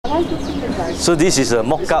So this is a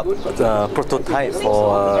mock-up prototype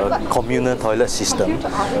for a communal toilet system.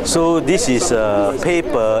 So this is a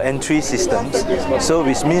pay-per-entry system. So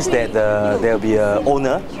which means that there will be an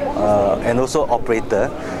owner and also operator.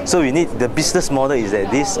 So we need the business model is that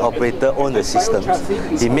this operator owns the system.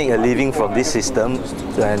 He make a living from this system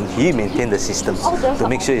and he maintain the system to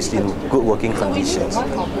make sure it's in good working conditions.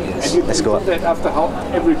 Yes. Let's go up. You do that after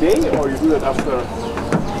every day, or you do that after a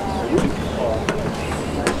week?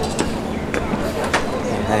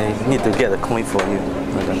 I need to get a coin for you.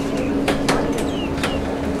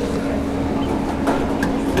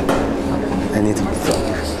 I need to get it.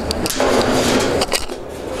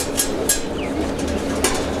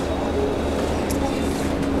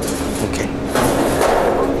 Okay.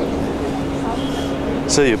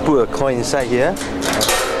 So you put a coin inside here,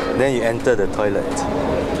 then you enter the toilet.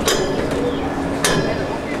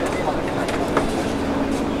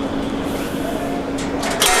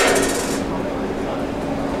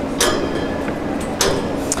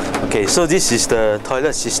 Okay, so this is the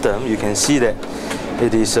toilet system. You can see that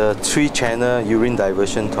it is a 3-channel urine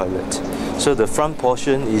diversion toilet. So the front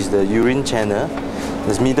portion is the urine channel,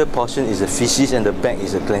 the middle portion is the feces, and the back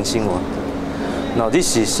is the cleansing water. Now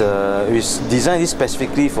this is we designed this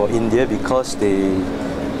specifically for India because they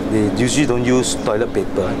usually don't use toilet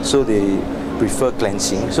paper, so they prefer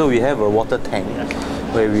cleansing. So we have a water tank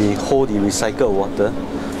where we hold the recycled water,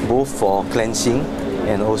 both for cleansing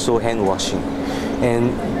and also hand washing.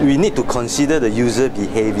 And we need to consider the user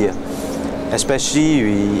behavior,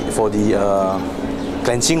 especially for the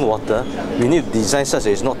cleansing water. We need to design such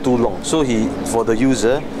that it's not too long. So for the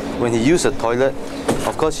user, when he uses a toilet,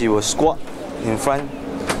 of course he will squat in front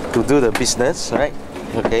to do the business, right?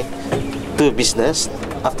 Okay, do the business.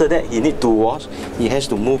 After that, he need to wash. He has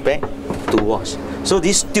to move back to wash. So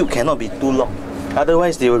this tube cannot be too long,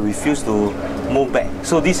 otherwise they will refuse to move back.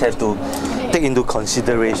 So this has to take into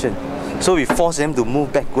consideration. So we force them to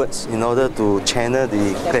move backwards in order to channel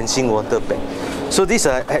the cleansing water back. So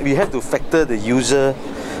we have to factor the user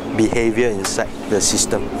behavior inside the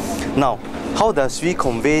system. Now, how does we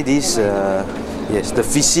convey this? The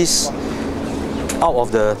feces out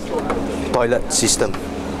of the toilet system?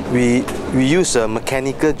 We use a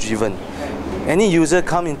mechanical driven. Any user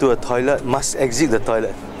come into a toilet must exit the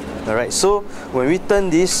toilet. All right. So when we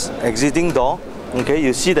turn this exiting door, okay,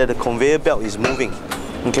 you see that the conveyor belt is moving.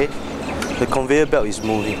 Okay. The conveyor belt is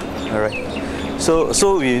moving, all right. So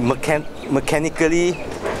we mechanically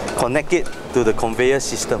connect it to the conveyor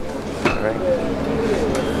system, all right.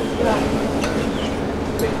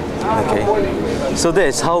 Okay. So that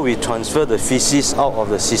is how we transfer the feces out of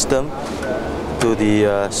the system to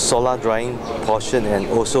the solar drying portion and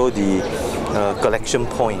also the collection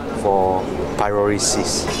point for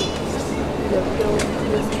pyrolysis.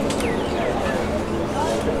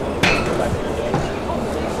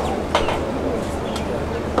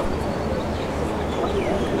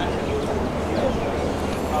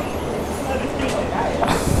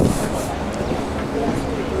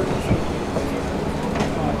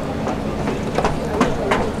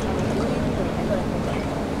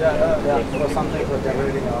 Or something for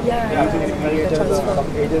generating we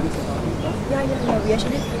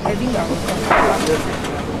actually having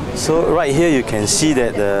our. So right here you can see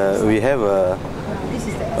that we have a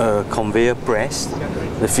conveyor press.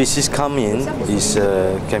 The feces come in,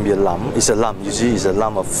 can be a lump. It's a lump, usually it's a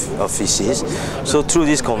lump of feces. So through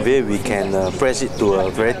this conveyor we can press it to a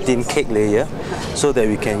very thin cake layer so that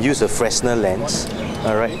we can use a Fresnel lens,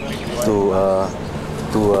 alright, to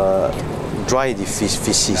dry the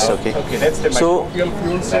feces. Okay. So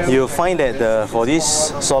you'll find that for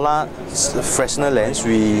this solar Fresnel lens,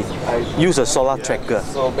 we use a solar tracker.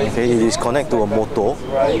 Okay, it is connected to a motor,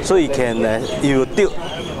 so it will tilt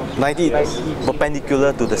 90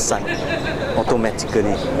 perpendicular to the sun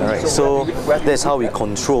automatically. Alright, so that's how we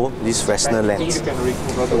control this Fresnel lens.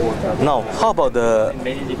 Now, how about the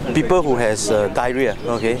people who has diarrhea?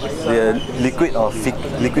 Okay, the liquid or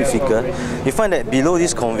liquid fecal. You find that below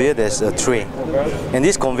this conveyor there's a tray, and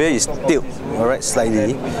this conveyor is tilted, alright,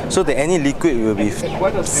 slightly, so that any liquid will be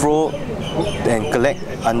thrown and collect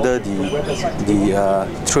under the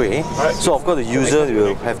tray. So of course the user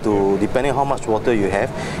will have to, depending on how much water you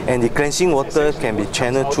have, and the cleansing water can be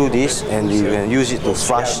channeled through this, and you can use it to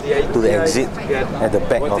flush to the exit at the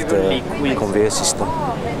back of the conveyor system.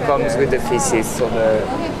 Comes with the feces, so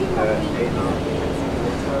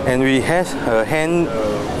and we have a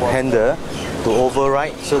handle to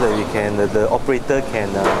override so that we can the operator can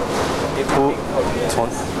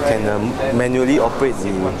manually operate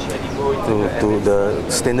to the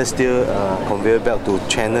stainless steel conveyor belt to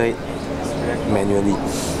channel it manually.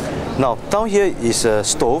 Now down here is a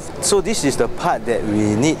stove. So this is the part that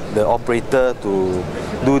we need the operator to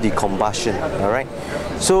do the combustion. All right.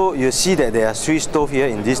 So you see that there are 3 stoves here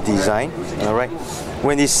in this design. All right.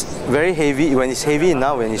 When it's very heavy, when it's heavy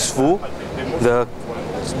enough, when it's full,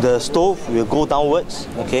 the stove will go downwards.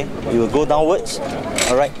 Okay, it will go downwards.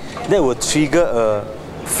 All right. That will trigger a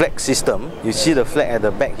flag system. You see the flag at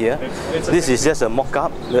the back here. This is just a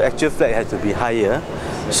mock-up. The actual flag has to be higher.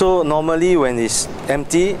 So normally when it's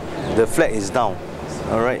empty, the flag is down.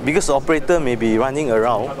 Alright, because the operator may be running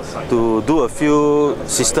around to do a few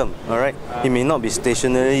systems. Alright, he may not be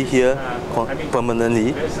stationary here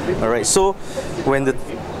permanently. Alright, so when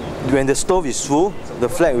the stove is full, the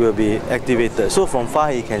flag will be activated. So from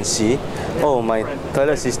far he can see, oh, my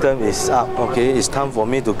toilet system is up. Okay, it's time for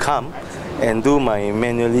me to come and do my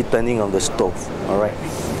manually turning on the stove. Alright,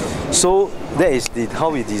 so that is how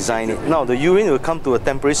we design it. Now the urine will come to a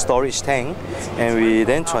temporary storage tank, and we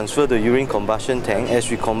then transfer the urine combustion tank. As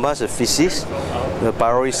we combust the feces, the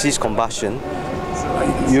pyrolysis combustion,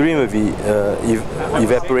 urine will be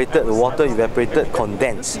evaporated, the water evaporated,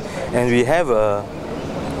 condensed, and we have a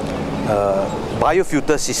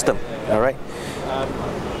biofilter system. Alright.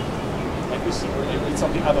 It's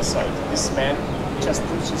on the other side. This man just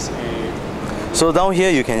pushes a. So down here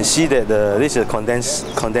you can see that this is a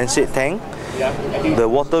condensate tank. The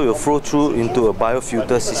water will flow through into a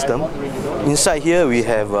biofilter system. Inside here we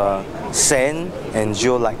have sand and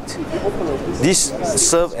zeolite. This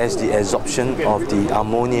serves as the adsorption of the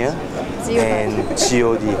ammonia and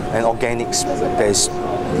COD and organics that is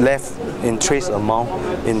left in trace amount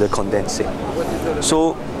in the condensate.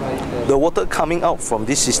 So the water coming out from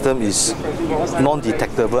this system is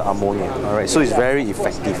non-detectable ammonia. Alright, so it's very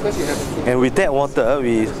effective. And with that water,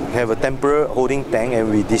 we have a temporary holding tank, and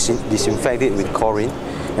we disinfect it with chlorine.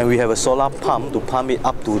 And we have a solar pump to pump it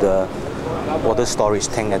up to the water storage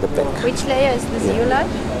tank at the back. Which layer is this zeolite?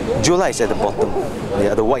 Zeolite is at the bottom.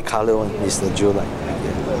 Yeah, the white color one is the zeolite.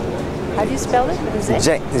 How do you spell it?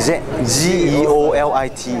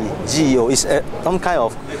 Zeolite. GEO is some kind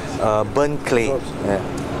of burnt clay. Yeah.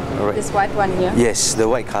 Right. This white one here? Yes, the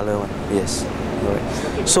white color one. Yes.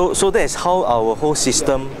 Right. So that's how our whole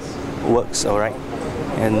system works. All right.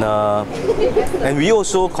 And we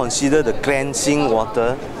also consider the cleansing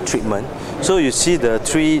water treatment. So you see the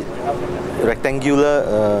 3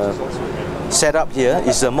 rectangular setup here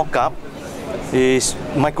is a mock-up. Is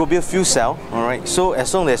microbial fuel cell. All right. So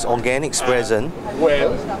as long as organics present,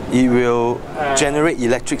 it will generate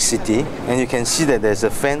electricity, and you can see that there's a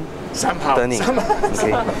fan turning.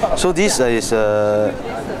 Okay. So this is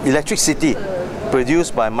electricity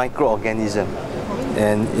produced by microorganism,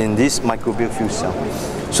 and in this microbial fuel cell.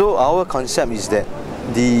 So our concept is that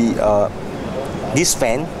this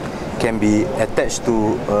fan can be attached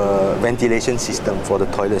to a ventilation system for the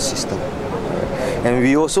toilet system. And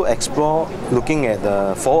we also explore looking at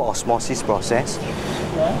the forward osmosis process,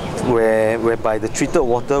 whereby the treated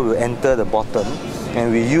water will enter the bottom,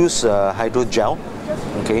 and we use hydrogel,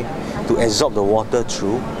 okay, to absorb the water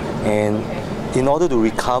through. And in order to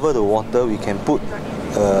recover the water, we can put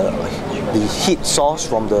the heat source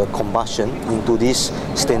from the combustion into this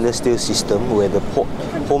stainless steel system, where the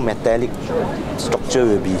whole metallic structure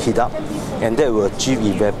will be heated up, and that will achieve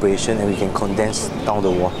evaporation, and we can condense down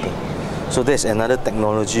the water. So that's another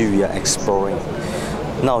technology we are exploring.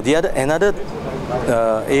 Now another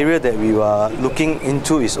area that we are looking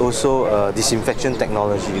into is also disinfection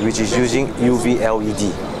technology, which is using UV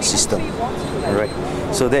LED system. All right.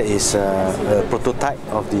 So that is a prototype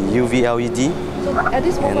of the UV LED.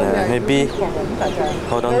 And maybe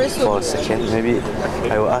hold on for a second. Maybe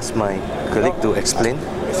I will ask my colleague to explain.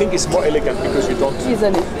 I think it's more elegant because you don't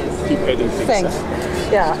keep adding things. Thanks.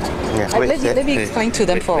 Yeah. Let me explain to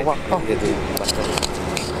them for a while.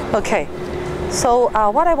 Okay. So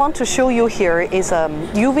what I want to show you here is a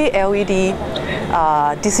UV LED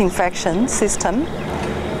disinfection system.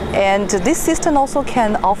 And this system also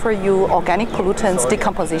can offer you organic pollutants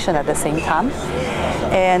decomposition at the same time.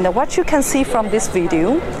 And what you can see from this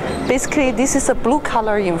video, basically this is a blue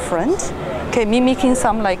color in front, okay, mimicking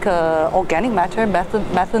some like organic matter,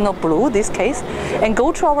 methanol blue this case, and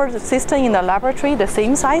go to our system in the laboratory, the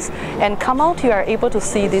same size, and come out, you are able to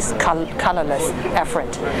see this colorless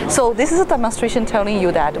effluent. So this is a demonstration telling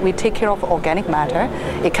you that we take care of organic matter,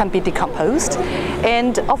 it can be decomposed,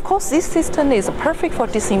 and of course this system is perfect for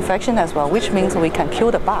disinfection as well, which means we can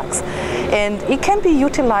kill the bugs, and it can be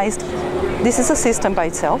utilized. This is a system by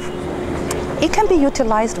itself. It can be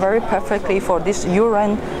utilized very perfectly for this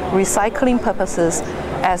urine recycling purposes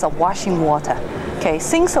as a washing water. Okay,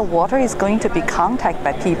 since the water is going to be contacted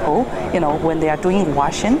by people, when they are doing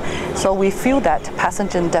washing, so we feel that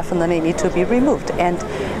pathogen definitely need to be removed, and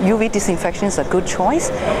UV disinfection is a good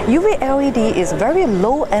choice. UV LED is very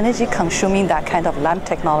low energy consuming, that kind of lamp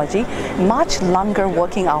technology, much longer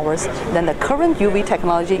working hours than the current UV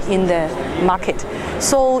technology in the market.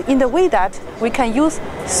 So in the way that we can use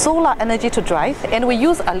solar energy to drive, and we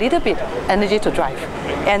use a little bit energy to drive,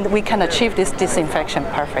 and we can achieve this disinfection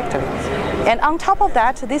perfectly. And on top of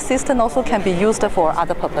that, this system also can be used for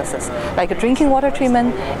other purposes, like drinking water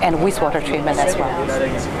treatment and wastewater treatment as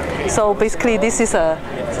well. So basically, this is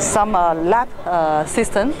some lab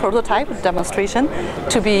system prototype demonstration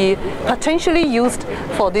to be potentially used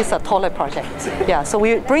for this toilet project. Yeah, so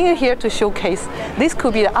we bring it here to showcase this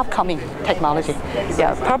could be the upcoming technology.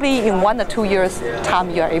 Yeah, probably in 1 or 2 years time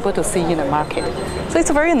you are able to see in the market. So it's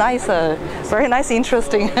a very nice,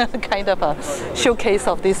 interesting kind of a showcase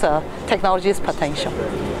of this technology's potential.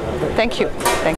 Thank you.